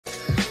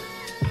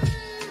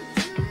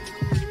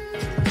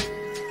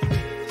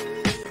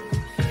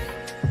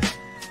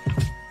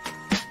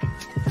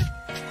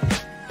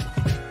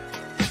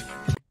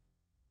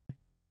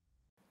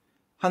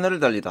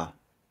하늘을 달리다.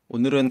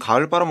 오늘은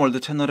가을바람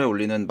월드 채널에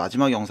올리는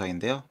마지막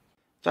영상인데요.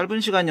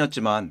 짧은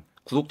시간이었지만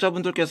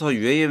구독자분들께서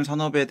UAM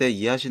산업에 대해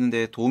이해하시는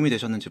데 도움이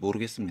되셨는지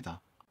모르겠습니다.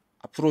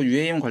 앞으로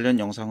UAM 관련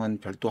영상은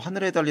별도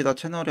하늘에 달리다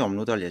채널에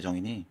업로드할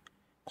예정이니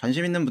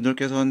관심 있는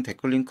분들께서는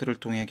댓글 링크를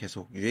통해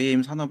계속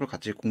UAM 산업을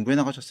같이 공부해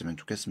나가셨으면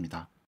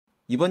좋겠습니다.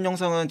 이번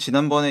영상은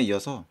지난번에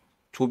이어서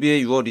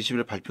조비의 6월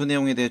 20일 발표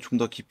내용에 대해 좀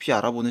더 깊이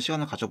알아보는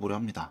시간을 가져보려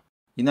합니다.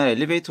 이날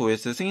엘리베이터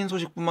OS 승인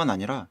소식뿐만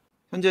아니라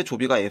현재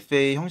조비가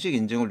FAA 형식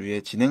인증을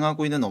위해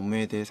진행하고 있는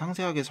업무에 대해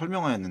상세하게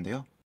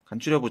설명하였는데요.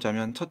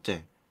 간추려보자면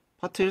첫째,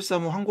 파트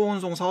 135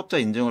 항공운송 사업자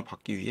인증을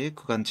받기 위해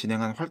그간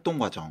진행한 활동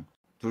과정.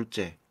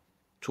 둘째,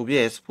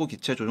 조비의 S4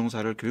 기체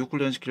조종사를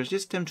교육훈련시킬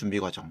시스템 준비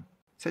과정.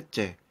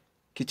 셋째,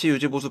 기체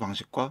유지 보수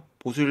방식과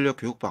보수 인력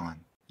교육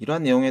방안.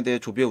 이러한 내용에 대해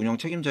조비의 운영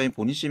책임자인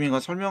보니시미가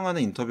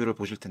설명하는 인터뷰를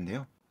보실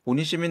텐데요.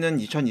 보니시미는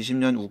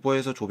 2020년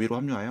우버에서 조비로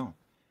합류하여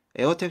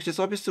에어택시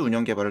서비스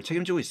운영 개발을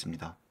책임지고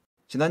있습니다.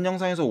 지난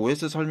영상에서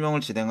OS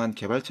설명을 진행한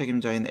개발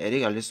책임자인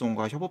에릭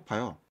앨리송과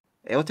협업하여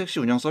에어택시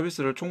운영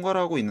서비스를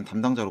총괄하고 있는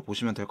담당자로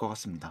보시면 될 것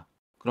같습니다.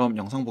 그럼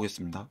영상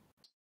보겠습니다.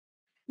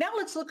 Now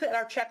let's look at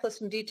our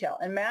checklist in detail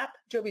and map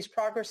Joby's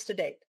progress to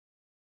date.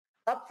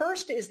 Up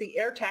first is the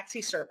air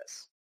taxi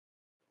service.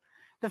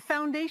 The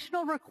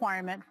foundational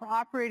requirement for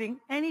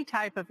operating any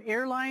type of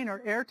airline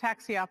or air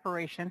taxi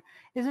operation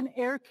is an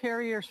air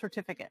carrier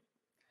certificate.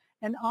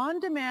 An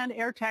on-demand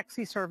air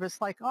taxi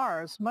service like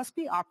ours must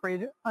be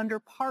operated under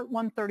Part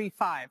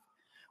 135,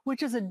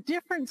 which is a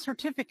different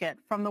certificate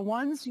from the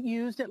ones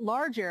used at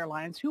large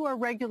airlines who are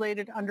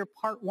regulated under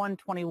Part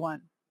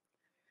 121.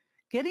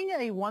 Getting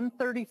a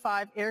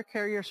 135 air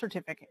carrier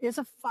certificate is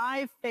a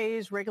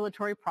 5-phase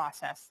regulatory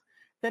process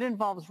that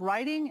involves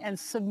writing and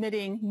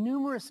submitting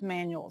numerous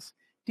manuals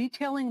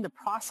detailing the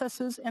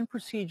processes and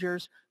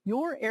procedures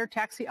your air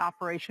taxi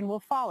operation will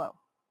follow.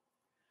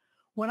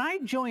 When I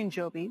joined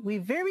Joby, we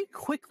very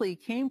quickly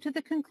came to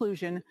the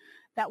conclusion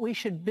that we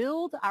should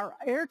build our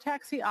air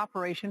taxi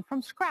operation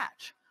from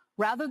scratch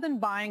rather than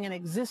buying an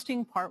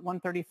existing Part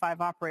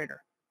 135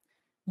 operator.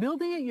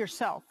 Building it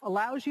yourself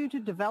allows you to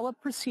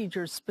develop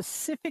procedures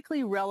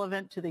specifically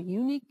relevant to the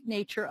unique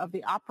nature of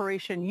the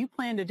operation you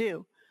plan to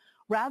do,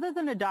 rather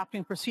than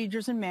adopting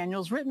procedures and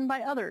manuals written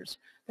by others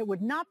that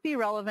would not be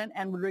relevant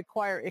and would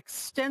require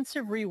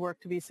extensive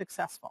rework to be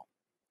successful.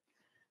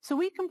 So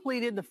we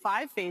completed the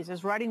 5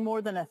 phases, writing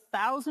more than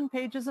 1,000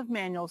 pages of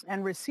manuals,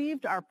 and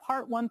received our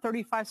Part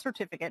 135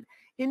 certificate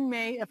in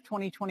May of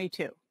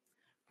 2022.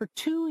 For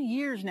 2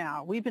 years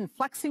now, we've been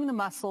flexing the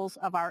muscles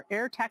of our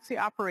air taxi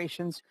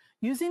operations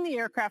using the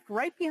aircraft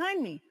right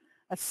behind me,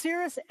 a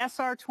Cirrus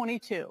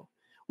SR-22,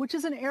 which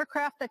is an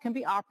aircraft that can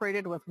be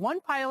operated with 1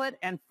 pilot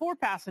and 4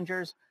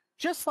 passengers,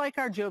 just like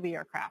our Joby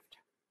aircraft.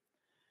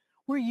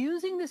 We're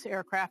using this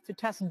aircraft to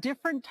test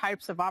different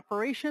types of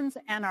operations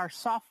and our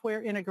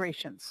software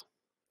integrations.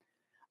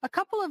 A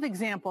couple of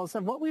examples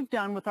of what we've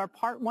done with our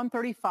Part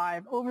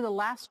 135 over the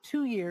last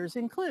 2 years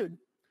include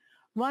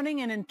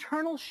running an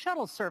internal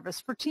shuttle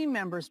service for team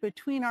members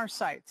between our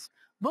sites,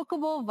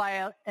 bookable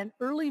via an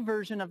early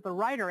version of the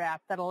Rider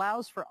app that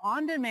allows for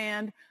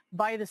on-demand,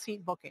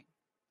 by-the-seat booking.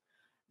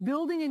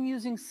 Building and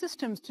using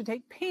systems to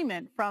take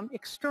payment from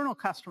external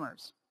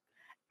customers,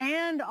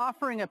 and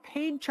offering a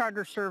paid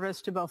charter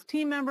service to both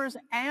team members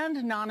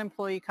and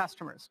non-employee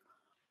customers.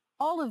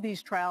 All of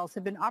these trials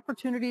have been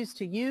opportunities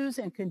to use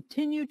and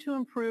continue to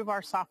improve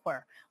our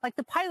software, like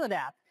the Pilot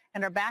app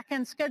and our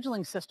back-end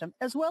scheduling system,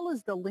 as well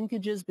as the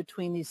linkages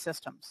between these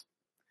systems.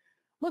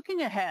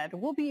 Looking ahead,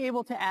 we'll be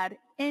able to add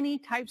any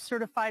type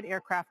certified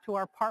aircraft to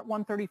our Part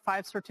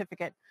 135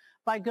 certificate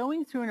by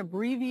going through an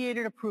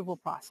abbreviated approval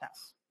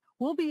process.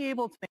 We'll be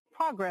able to make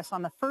progress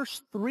on the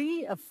first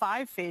 3 of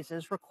 5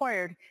 phases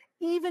required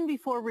even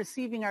before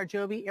receiving our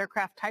Joby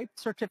aircraft type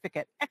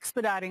certificate,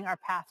 expediting our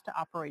path to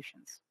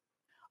operations.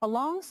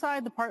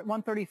 Alongside the Part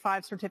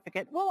 135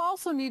 certificate, we'll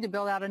also need to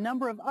build out a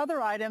number of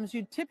other items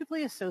you'd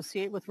typically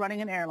associate with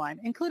running an airline,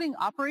 including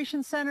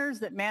operations centers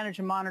that manage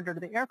and monitor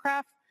the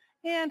aircraft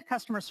and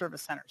customer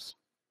service centers.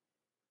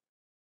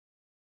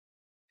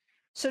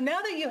 So now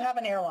that you have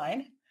an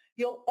airline,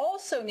 you'll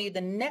also need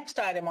the next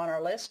item on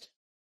our list,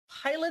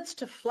 pilots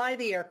to fly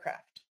the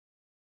aircraft.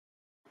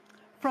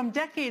 From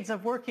decades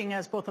of working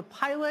as both a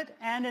pilot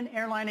and an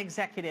airline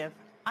executive,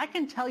 I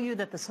can tell you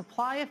that the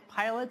supply of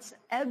pilots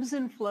ebbs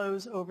and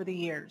flows over the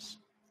years.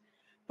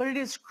 But it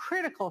is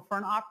critical for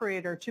an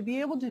operator to be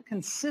able to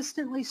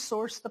consistently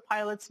source the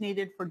pilots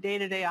needed for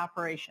day-to-day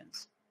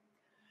operations.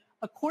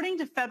 According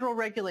to federal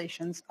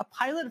regulations, a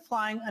pilot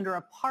flying under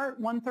a Part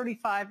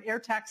 135 air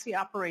taxi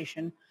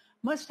operation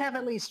must have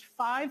at least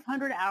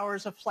 500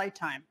 hours of flight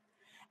time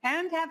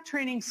and have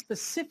training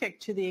specific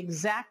to the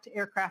exact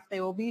aircraft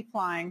they will be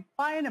flying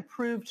by an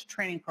approved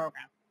training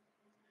program.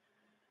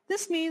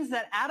 This means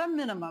that at a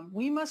minimum,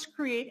 we must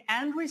create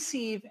and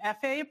receive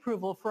FAA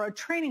approval for a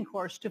training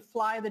course to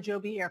fly the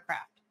Joby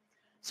aircraft.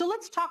 So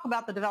let's talk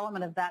about the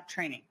development of that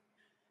training.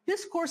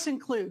 This course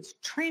includes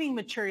training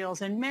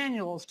materials and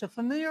manuals to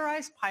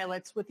familiarize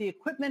pilots with the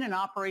equipment and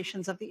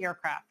operations of the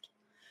aircraft.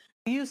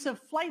 the use of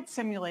flight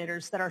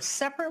simulators that are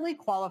separately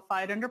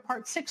qualified under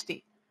Part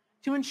 60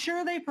 to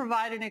ensure they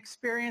provide an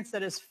experience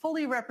that is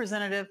fully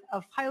representative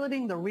of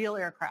piloting the real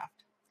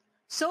aircraft,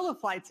 solo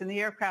flights in the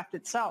aircraft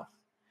itself,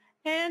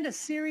 and a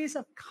series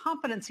of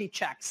competency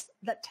checks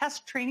that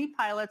test trainee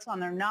pilots on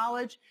their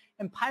knowledge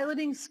and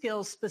piloting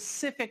skills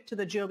specific to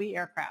the Joby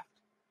aircraft.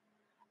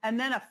 And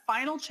then a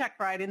final check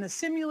ride in the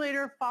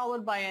simulator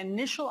followed by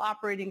initial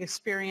operating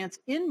experience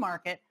in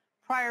market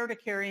prior to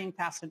carrying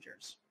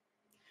passengers.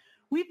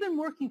 We've been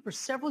working for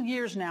several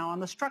years now on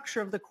the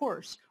structure of the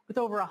course with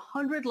over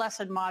 100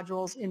 lesson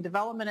modules in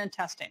development and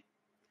testing.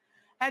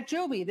 At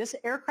Joby, this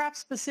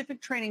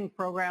aircraft-specific training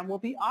program will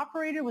be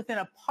operated within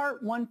a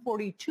Part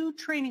 142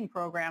 training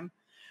program,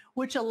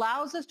 which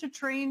allows us to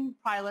train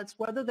pilots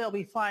whether they'll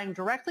be flying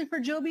directly for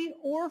Joby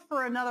or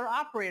for another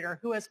operator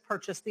who has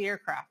purchased the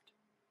aircraft.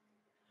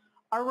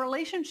 Our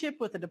relationship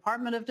with the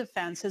Department of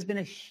Defense has been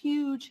a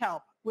huge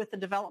help with the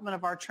development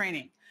of our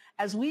training,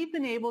 as we've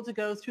been able to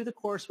go through the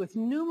course with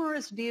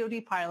numerous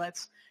DoD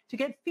pilots to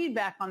get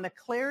feedback on the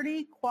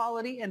clarity,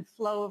 quality, and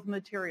flow of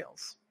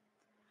materials.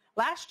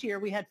 Last year,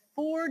 we had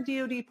 4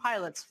 DoD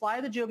pilots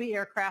fly the Joby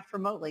aircraft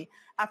remotely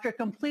after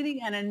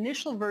completing an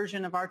initial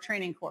version of our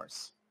training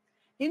course.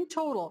 In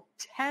total,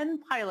 10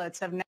 pilots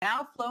have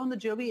now flown the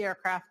Joby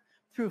aircraft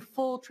through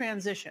full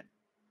transition.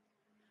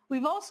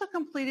 We've also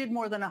completed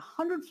more than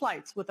 100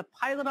 flights with a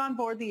pilot on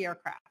board the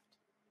aircraft.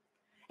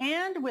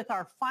 And with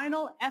our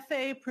final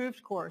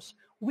FAA-approved course,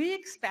 we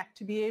expect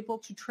to be able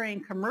to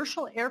train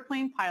commercial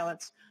airplane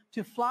pilots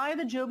to fly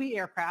the Joby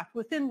aircraft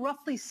within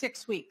roughly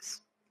 6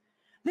 weeks.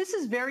 This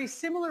is very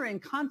similar in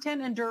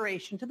content and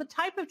duration to the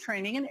type of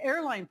training an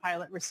airline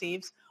pilot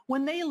receives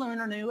when they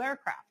learn a new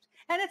aircraft.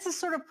 And it's a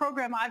sort of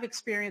program I've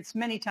experienced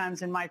many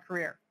times in my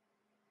career.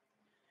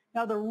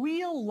 Now, the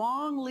real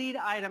long lead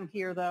item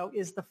here, though,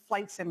 is the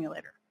flight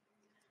simulator.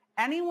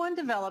 Anyone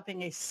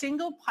developing a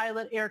single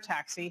pilot air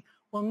taxi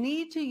will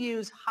need to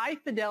use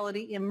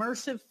high-fidelity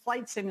immersive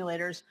flight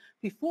simulators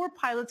before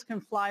pilots can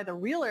fly the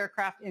real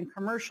aircraft in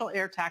commercial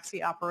air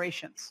taxi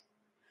operations.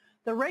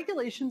 The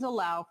regulations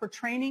allow for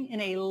training in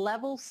a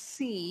Level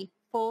C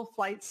full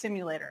flight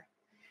simulator.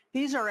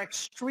 These are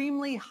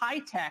extremely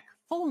high-tech,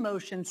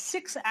 full-motion,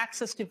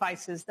 6-axis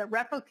devices that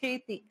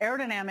replicate the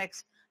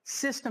aerodynamics,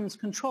 systems,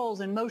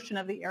 controls, and motion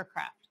of the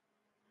aircraft.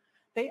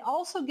 They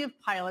also give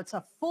pilots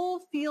a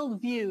full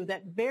field view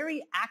that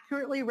very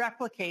accurately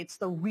replicates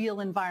the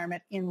real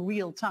environment in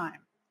real time.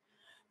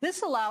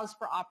 This allows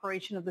for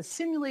operation of the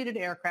simulated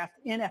aircraft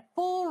in a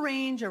full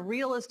range of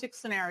realistic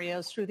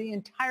scenarios through the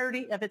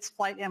entirety of its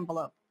flight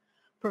envelope,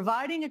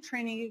 providing a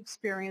training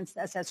experience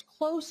that's as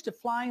close to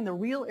flying the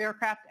real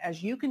aircraft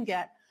as you can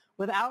get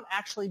without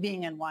actually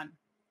being in one.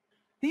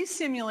 These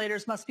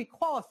simulators must be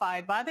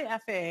qualified by the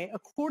FAA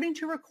according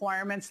to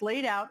requirements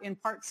laid out in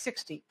Part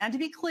 60. And to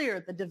be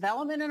clear, the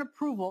development and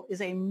approval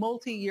is a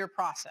multi-year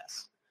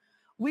process.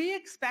 We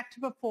expect to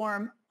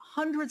perform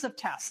hundreds of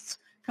tests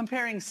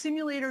comparing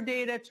simulator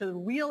data to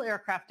real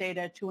aircraft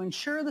data to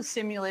ensure the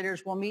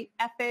simulators will meet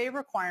FAA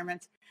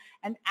requirements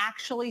and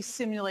actually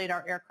simulate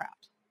our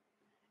aircraft.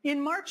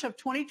 In March of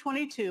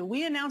 2022,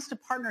 we announced a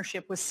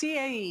partnership with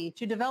CAE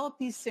to develop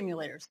these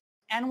simulators,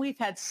 and we've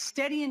had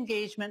steady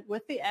engagement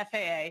with the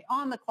FAA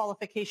on the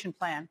qualification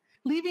plan,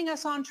 leaving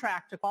us on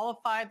track to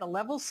qualify the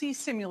Level C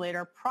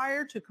simulator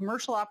prior to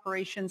commercial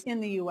operations in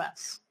the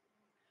U.S.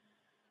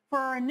 For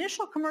our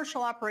initial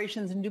commercial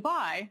operations in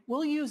Dubai,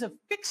 we'll use a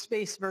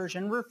fixed-base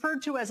version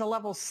referred to as a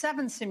Level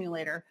 7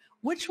 simulator,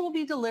 which will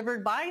be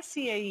delivered by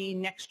CAE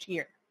next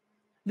year.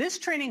 This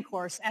training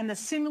course and the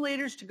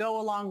simulators to go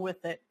along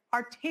with it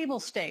are table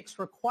stakes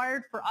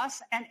required for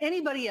us and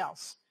anybody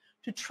else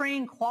to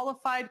train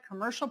qualified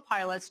commercial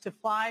pilots to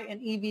fly an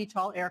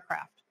evtol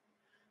aircraft.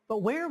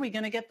 But where are we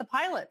going to get the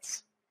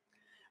pilots?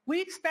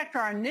 We expect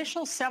our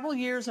initial several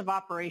years of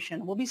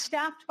operation will be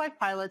staffed by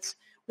pilots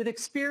with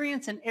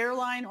experience in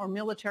airline or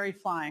military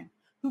flying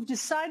who've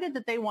decided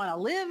that they want to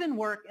live and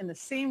work in the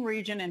same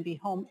region and be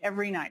home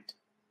every night.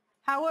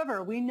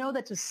 However, we know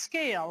that to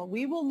scale,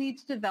 we will need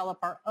to develop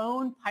our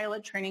own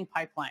pilot training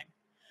pipeline.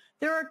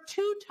 There are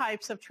 2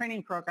 types of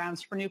training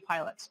programs for new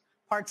pilots,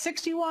 Part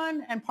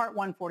 61 and Part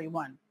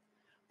 141.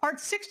 Part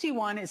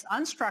 61 is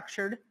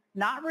unstructured,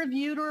 not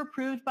reviewed or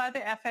approved by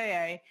the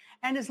FAA,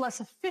 and is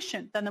less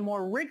efficient than the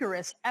more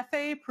rigorous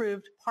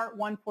FAA-approved Part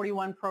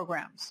 141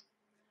 programs.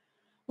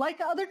 Like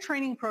other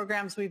training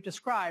programs we've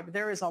described,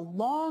 there is a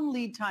long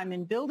lead time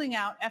in building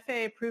out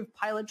FAA-approved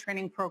pilot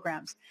training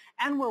programs,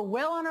 and we're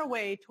well on our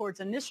way towards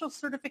initial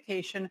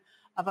certification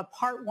of a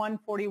Part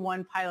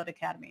 141 pilot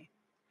academy.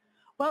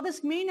 While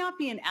this may not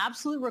be an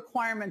absolute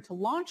requirement to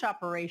launch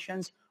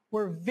operations,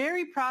 we're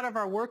very proud of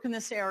our work in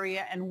this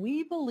area, and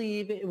we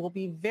believe it will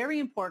be very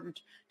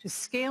important to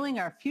scaling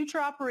our future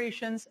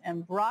operations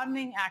and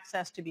broadening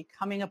access to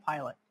becoming a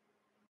pilot.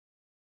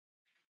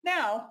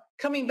 Now,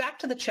 coming back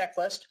to the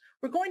checklist,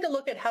 we're going to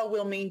look at how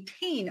we'll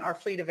maintain our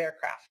fleet of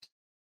aircraft.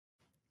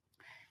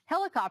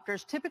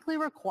 Helicopters typically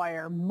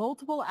require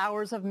multiple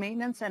hours of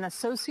maintenance and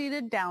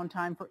associated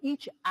downtime for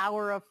each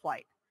hour of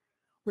flight.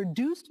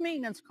 Reduced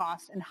maintenance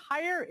costs and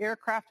higher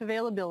aircraft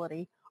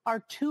availability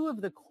are two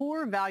of the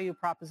core value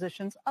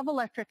propositions of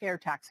electric air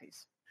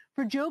taxis.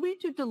 For Joby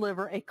to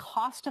deliver a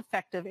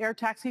cost-effective air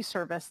taxi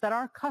service that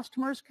our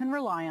customers can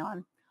rely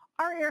on,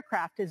 our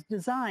aircraft is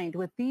designed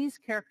with these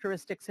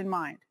characteristics in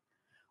mind.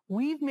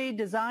 We've made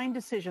design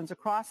decisions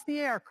across the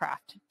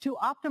aircraft to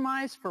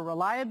optimize for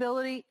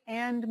reliability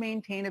and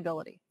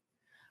maintainability.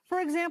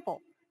 For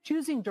example,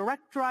 choosing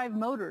direct drive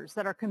motors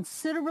that are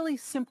considerably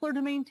simpler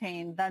to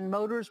maintain than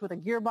motors with a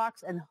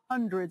gearbox and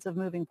hundreds of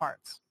moving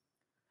parts.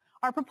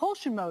 Our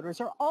propulsion motors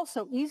are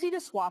also easy to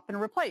swap and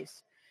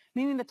replace,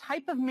 meaning the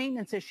type of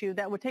maintenance issue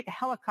that would take a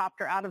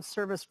helicopter out of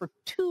service for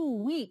 2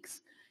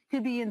 weeks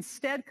could be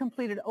instead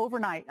completed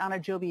overnight on a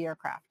Joby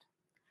aircraft.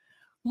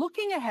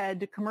 Looking ahead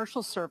to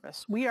commercial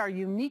service, we are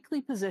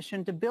uniquely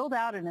positioned to build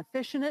out an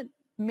efficient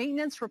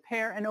maintenance,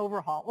 repair, and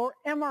overhaul, or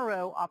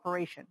MRO,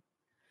 operation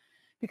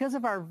because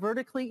of our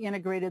vertically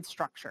integrated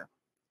structure.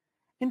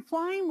 In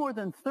flying more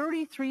than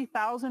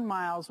 33,000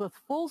 miles with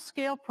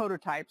full-scale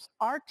prototypes,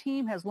 our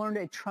team has learned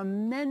a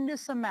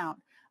tremendous amount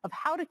of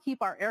how to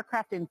keep our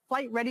aircraft in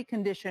flight-ready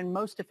condition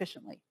most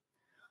efficiently.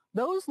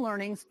 Those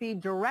learnings feed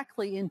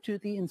directly into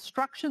the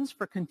instructions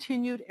for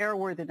continued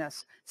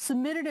airworthiness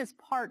submitted as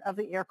part of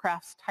the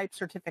aircraft's type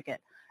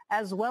certificate,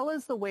 as well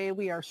as the way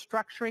we are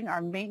structuring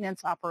our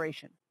maintenance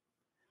operation.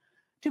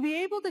 To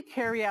be able to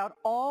carry out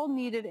all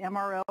needed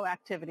MRO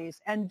activities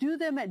and do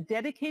them at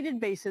dedicated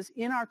bases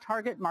in our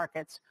target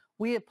markets,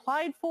 we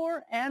applied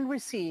for and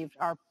received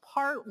our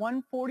Part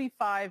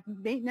 145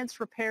 Maintenance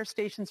Repair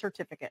Station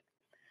Certificate.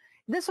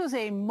 This was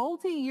a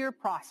multi-year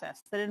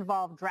process that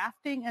involved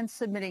drafting and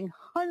submitting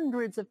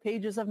hundreds of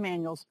pages of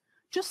manuals,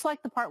 just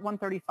like the Part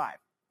 135.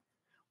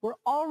 We're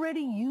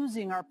already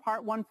using our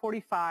Part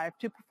 145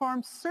 to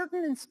perform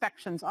certain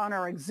inspections on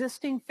our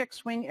existing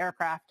fixed-wing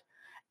aircraft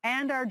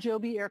and our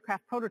Joby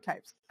aircraft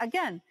prototypes.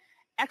 Again,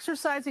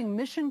 exercising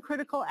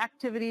mission-critical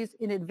activities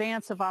in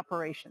advance of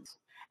operations.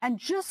 And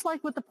just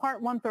like with the Part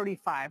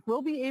 135,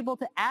 we'll be able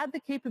to add the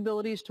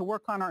capabilities to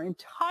work on our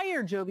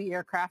entire Joby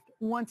aircraft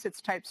once it's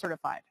type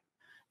certified.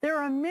 There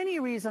are many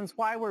reasons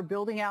why we're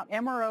building out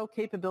MRO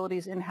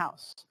capabilities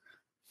in-house.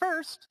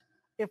 First,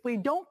 if we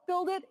don't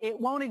build it, it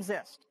won't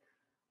exist.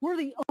 We're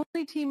the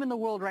only team in the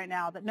world right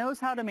now that knows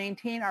how to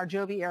maintain our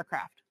Joby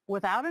aircraft.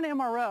 Without an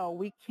MRO,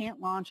 we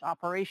can't launch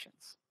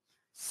operations.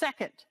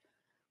 Second,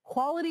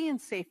 quality and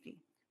safety.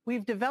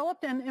 We've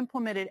developed and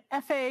implemented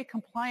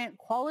FAA-compliant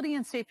quality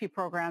and safety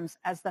programs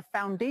as the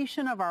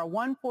foundation of our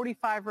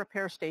 145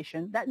 repair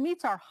station that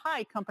meets our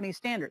high company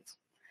standards.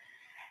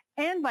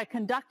 And by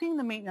conducting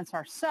the maintenance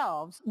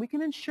ourselves, we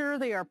can ensure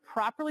they are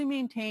properly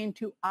maintained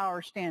to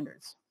our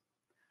standards.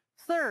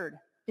 Third,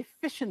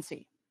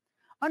 efficiency.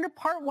 Under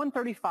Part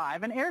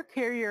 135, an air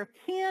carrier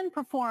can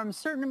perform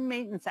certain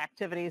maintenance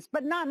activities,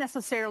 but not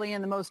necessarily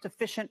in the most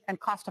efficient and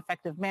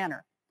cost-effective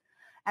manner.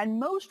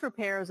 And most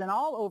repairs and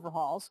all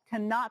overhauls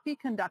cannot be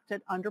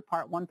conducted under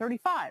Part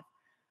 135.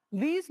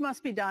 These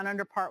must be done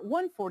under Part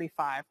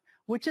 145,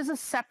 which is a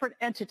separate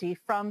entity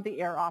from the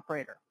air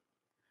operator.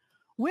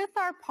 With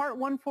our Part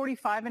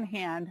 145 in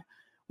hand,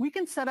 we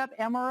can set up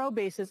MRO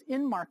bases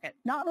in market,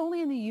 not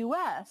only in the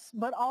U.S.,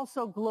 but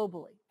also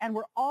globally. And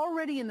we're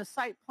already in the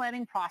site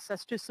planning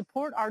process to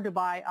support our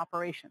Dubai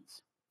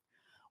operations.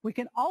 We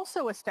can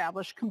also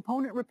establish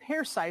component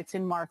repair sites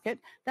in market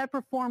that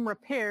perform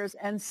repairs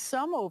and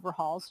some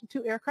overhauls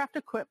to aircraft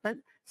equipment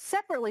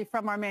separately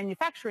from our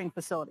manufacturing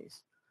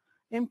facilities.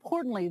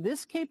 Importantly,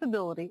 this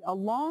capability,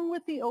 along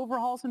with the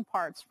overhauls and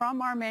parts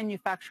from our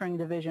manufacturing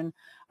division,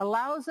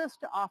 allows us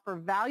to offer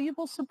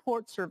valuable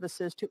support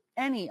services to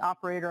any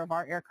operator of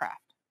our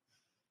aircraft.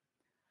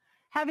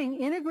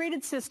 Having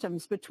integrated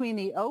systems between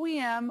the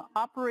OEM,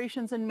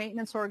 operations, and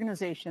maintenance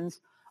organizations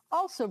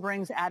also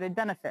brings added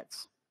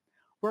benefits.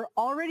 We're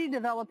already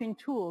developing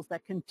tools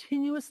that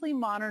continuously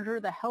monitor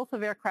the health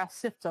of aircraft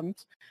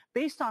systems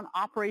based on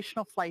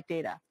operational flight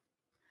data.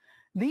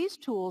 These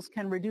tools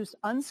can reduce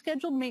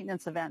unscheduled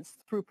maintenance events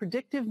through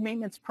predictive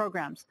maintenance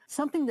programs,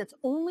 something that's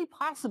only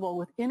possible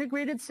with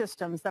integrated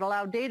systems that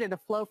allow data to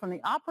flow from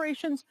the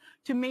operations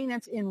to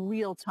maintenance in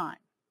real time.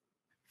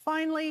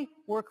 Finally,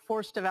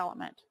 workforce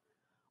development.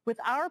 With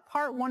our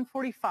Part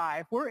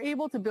 145, we're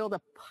able to build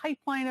a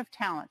pipeline of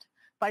talent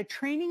by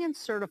training and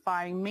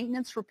certifying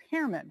maintenance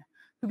repairmen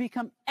who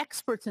become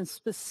experts in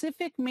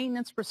specific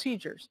maintenance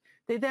procedures.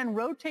 They then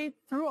rotate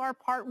through our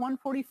Part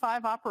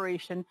 145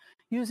 operation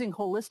using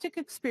holistic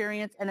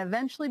experience and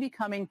eventually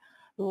becoming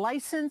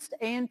licensed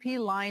A&P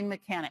line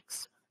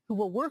mechanics who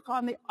will work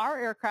on our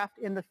aircraft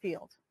in the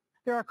field.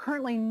 There are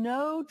currently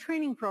no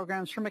training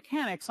programs for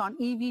mechanics on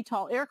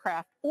evtol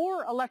aircraft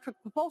or electric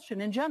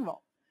propulsion in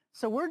general.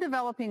 So we're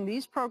developing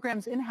these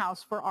programs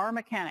in-house for our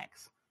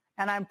mechanics.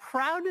 And I'm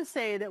proud to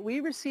say that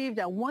we received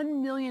a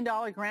 $1 million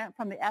grant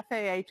from the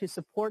FAA to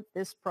support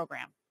this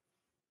program.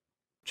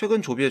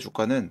 최근 조비의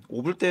주가는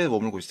 5불대에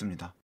머물고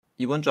있습니다.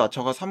 이번 주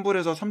아처가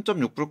 3불에서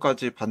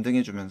 3.6불까지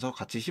반등해주면서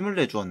같이 힘을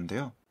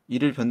내주었는데요.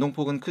 일일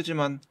변동폭은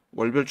크지만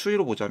월별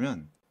추이로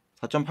보자면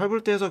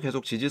 4.8불대에서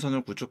계속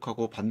지지선을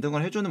구축하고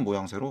반등을 해주는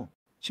모양새로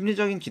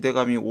심리적인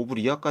기대감이 5불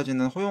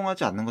이하까지는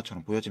허용하지 않는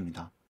것처럼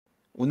보여집니다.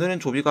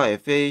 오늘은 조비가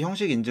FAA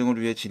형식 인증을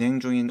위해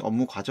진행 중인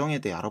업무 과정에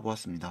대해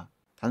알아보았습니다.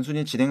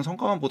 단순히 진행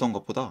성과만 보던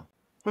것보다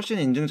훨씬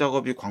인증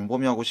작업이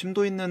광범위하고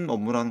심도 있는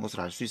업무라는 것을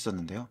알 수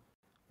있었는데요.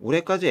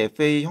 올해까지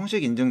FAA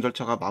형식 인증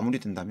절차가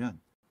마무리된다면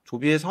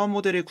조비의 사업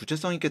모델이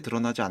구체성 있게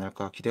드러나지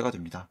않을까 기대가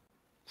됩니다.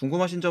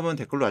 궁금하신 점은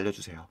댓글로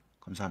알려주세요.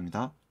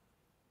 감사합니다.